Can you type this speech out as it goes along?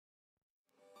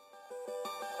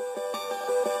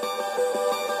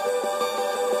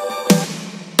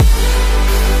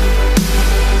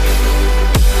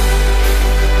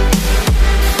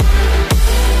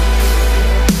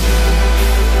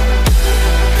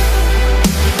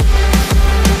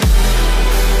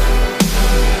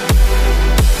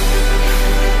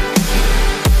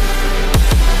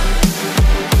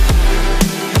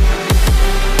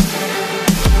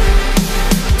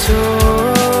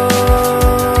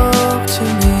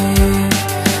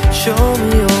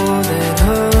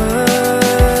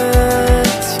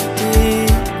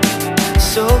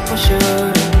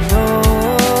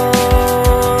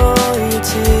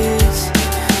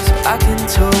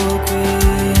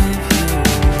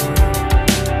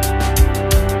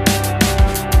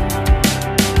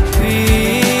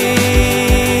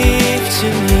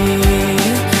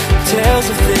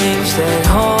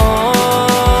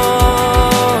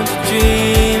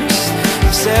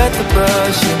get the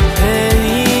brush and paint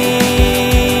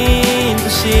the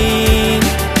scene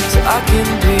so I can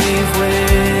breathe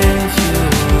with you.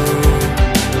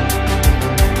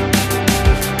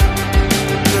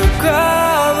 The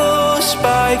gravel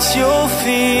spikes your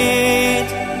feet,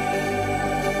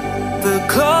 the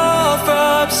cloth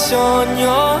wraps on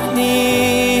your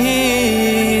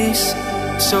knees.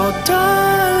 So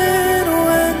darling,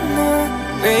 when the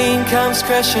rain comes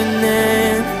crashing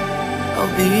in, I'll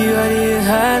be right here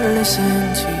and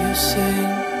listen to you sing.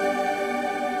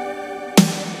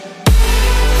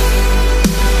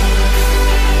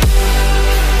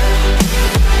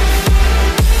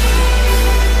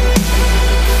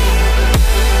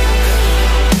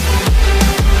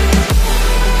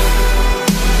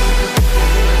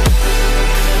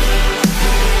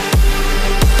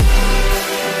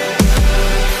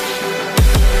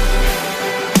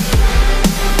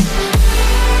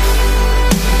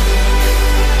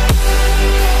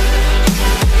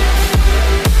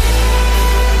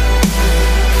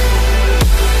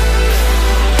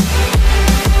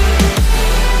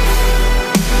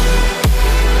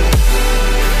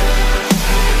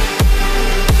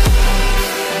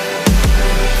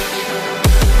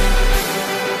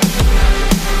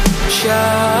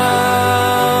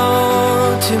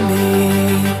 Shout to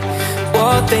me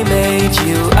what they made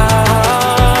you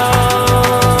out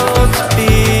to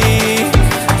be.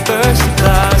 Burst the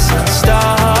glass and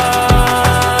start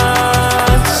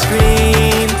to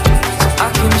scream so I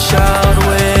can shout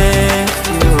with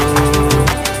you.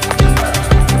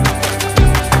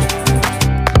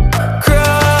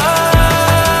 Cry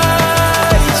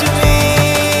to me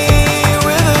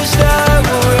rivers that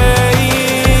will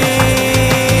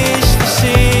raise the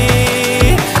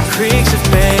sea, creeks of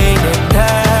pain and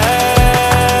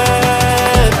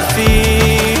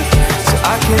apathy, so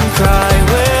I can cry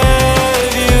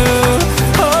with you.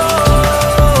 Oh,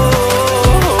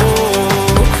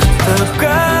 the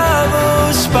gravel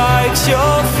spikes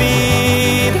your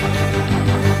feet,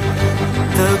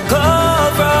 the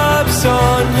glove wraps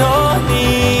on your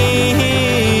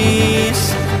knees.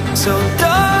 So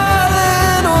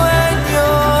darling, when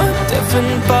you're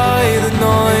deafened by the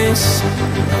noise,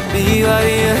 I'll be right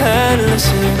here and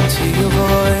listen to your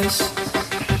voice.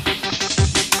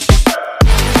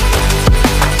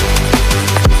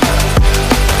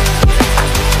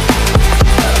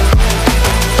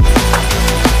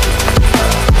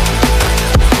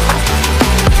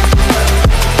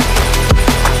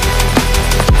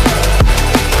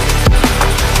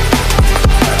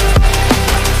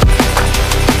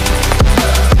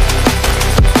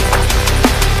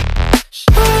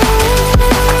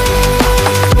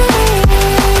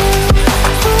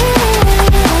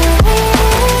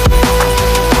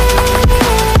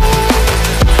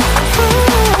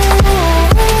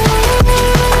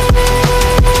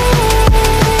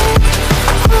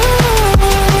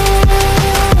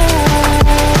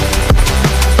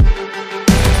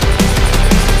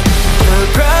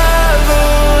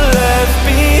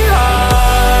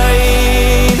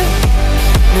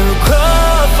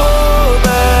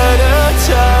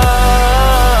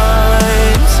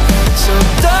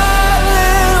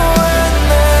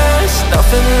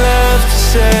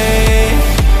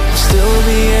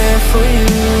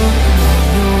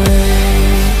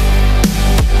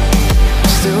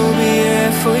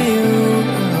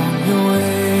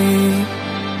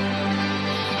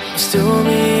 Still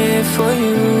be here for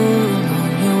you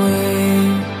along your way.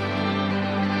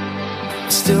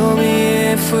 Still be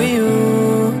here for you.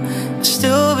 I'll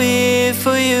still be here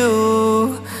for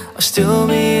you. I'll still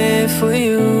be here for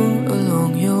you.